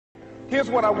Here's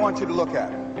what I want you to look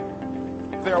at.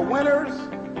 There are winners,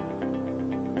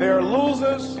 there are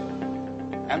losers,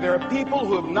 and there are people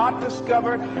who have not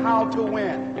discovered how to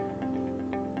win.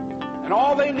 And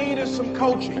all they need is some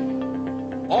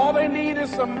coaching. All they need is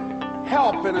some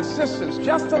help and assistance,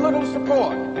 just a little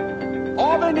support.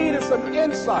 All they need is some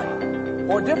insight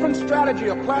or different strategy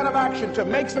or plan of action to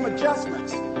make some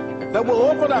adjustments that will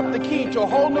open up the key to a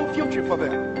whole new future for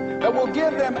them, that will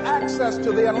give them access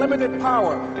to the unlimited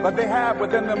power that they have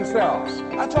within themselves.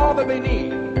 That's all that they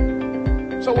need.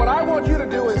 So what I want you to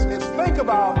do is think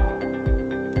about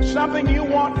something you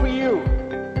want for you,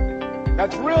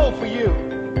 that's real for you,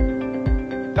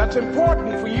 that's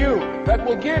important for you, that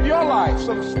will give your life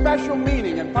some special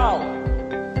meaning and power.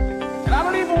 And I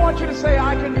don't even want you to say,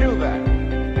 I can do that.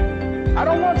 I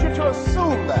don't want you to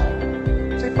assume that.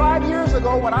 See, 5 years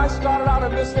ago when I started out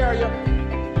in this area,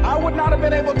 I would not have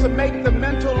been able to make the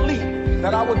mental leap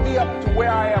that I would be up to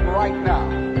where I am right now.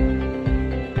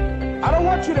 I don't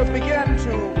want you to begin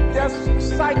to just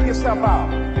psych yourself out.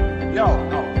 No.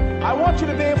 I want you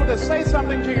to be able to say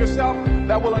something to yourself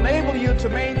that will enable you to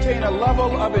maintain a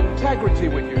level of integrity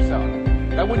with yourself.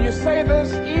 That when you say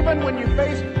this, even when you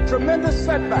face tremendous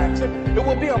setbacks, it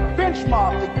will be a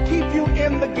benchmark to keep you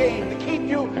in the game, to keep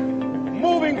you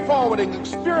moving forward and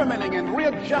experimenting and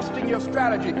readjusting your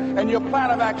strategy and your plan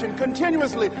of action,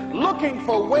 continuously looking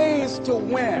for ways to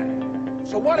win.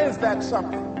 So what is that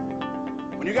something?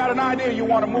 When you got an idea, you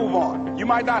want to move on. You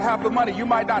might not have the money, you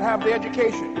might not have the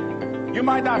education, you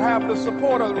might not have the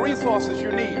support or the resources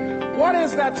you need. What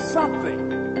is that something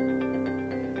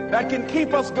that can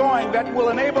keep us going, that will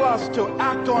enable us to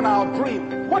act on our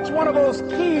dream? What's one of those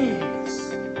keys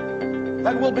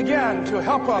that will begin to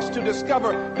help us to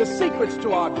discover the secrets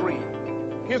to our dream?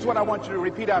 Here's what I want you to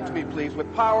repeat after me, please,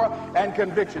 with power and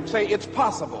conviction. Say, it's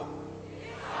possible.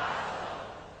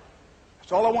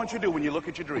 That's all I want you to do when you look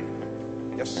at your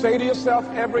dream. Just say to yourself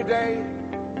every day,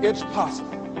 it's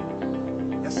possible.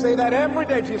 Just say that every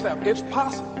day to yourself, it's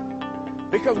possible.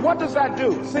 Because what does that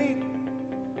do? See,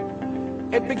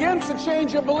 it begins to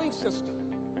change your belief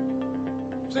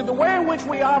system. See, the way in which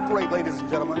we operate, ladies and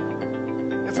gentlemen,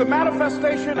 it's a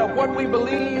manifestation of what we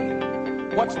believe,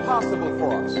 what's possible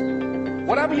for us.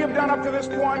 Whatever you've done up to this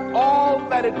point, all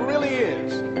that it really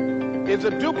is a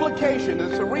duplication,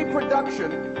 it's a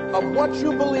reproduction of what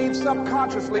you believe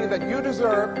subconsciously that you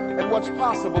deserve and what's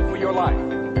possible for your life.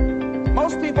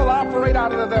 Most people operate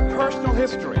out of their personal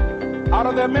history, out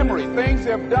of their memory, things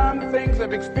they've done, things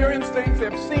they've experienced, things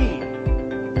they've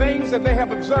seen, things that they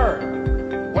have observed.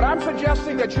 What I'm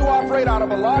suggesting that you operate out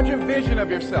of a larger vision of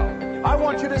yourself. I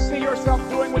want you to see yourself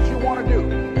doing what you want to do,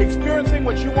 experiencing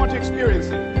what you want to experience,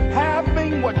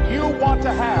 having what you want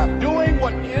to have, doing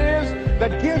what it is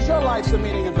that gives your life some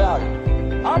meaning and value.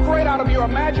 Operate out of your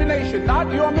imagination,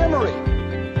 not your memory.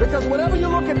 Because whenever you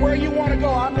look at where you want to go,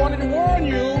 I'm wanting to warn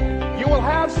you, you will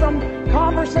have some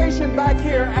conversation back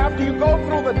here after you go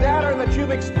through the data that you've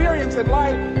experienced in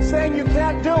life saying you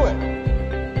can't do it.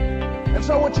 And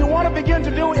so what you want to begin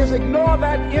to do is ignore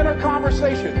that inner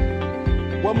conversation.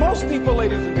 Well, most people,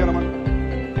 ladies and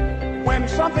gentlemen, when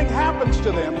something happens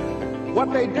to them,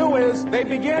 what they do is they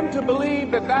begin to believe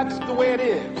that that's the way it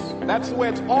is. That's the way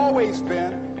it's always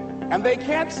been. And they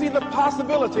can't see the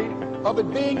possibility of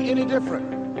it being any different.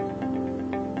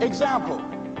 Example,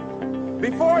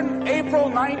 before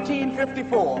April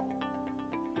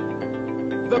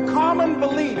 1954, the common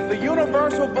belief, the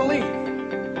universal belief,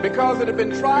 because it had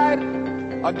been tried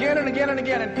again and again and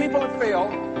again and people had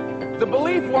failed, the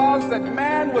belief was that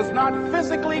man was not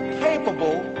physically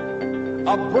capable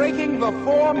of breaking the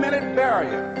 4-minute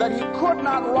barrier, that he could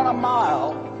not run a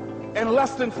mile in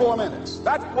less than 4 minutes.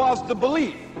 That was the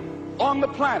belief on the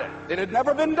planet. It had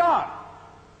never been done.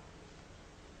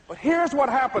 But here's what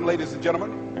happened, ladies and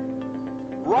gentlemen.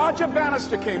 Roger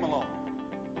Bannister came along,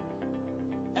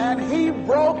 and he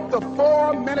broke the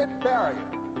 4-minute barrier.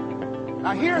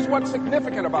 Now here's what's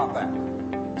significant about that.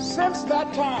 Since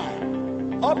that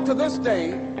time, up to this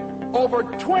day, over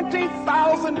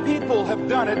 20,000 people have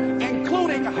done it,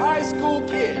 including high school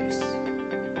kids.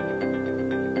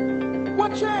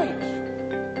 What changed?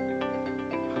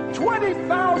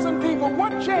 20,000 people,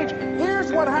 what changed?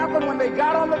 Here's what happened when they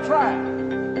got on the track.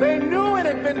 They knew it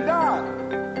had been done.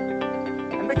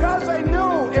 And because they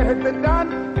knew it had been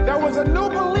done, there was a new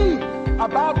belief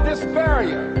about this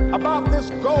barrier, about this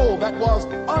goal that was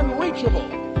unreachable.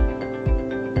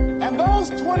 And those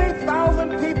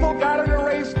 20,000 people got in a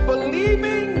race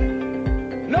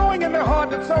believing, knowing in their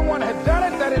heart that someone had done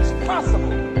it, that it's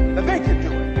possible, that they could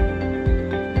do it.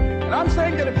 And I'm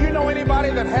saying that if you know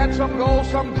anybody that had some goal,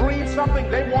 some dream, something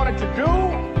they wanted to do,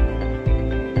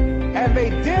 and they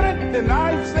did it,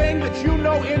 deny saying that you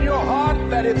know in your heart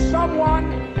that if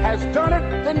someone has done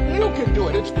it, then you can do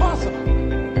it. It's possible.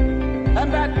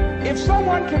 And that if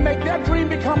someone can make their dream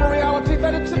become a reality,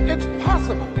 that it's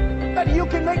possible that you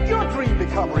can make your dream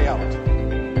become reality.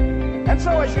 And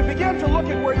so as you begin to look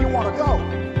at where you want to go,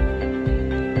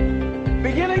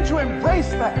 beginning to embrace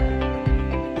that,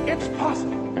 it's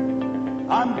possible.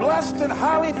 I'm blessed and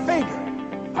highly favored.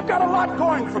 I've got a lot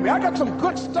going for me. I got some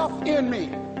good stuff in me.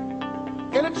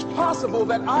 And it's possible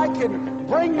that I can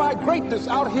bring my greatness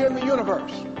out here in the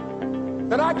universe.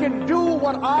 That I can do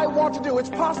what I want to do. It's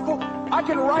possible I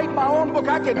can write my own book.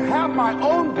 I can have my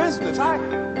own business. I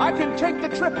can take the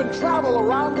trip and travel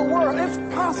around the world. It's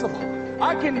possible.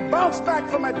 I can bounce back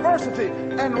from adversity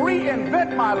and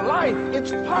reinvent my life.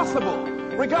 It's possible.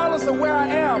 Regardless of where I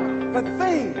am, but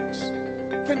things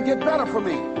can get better for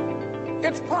me.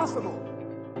 It's possible.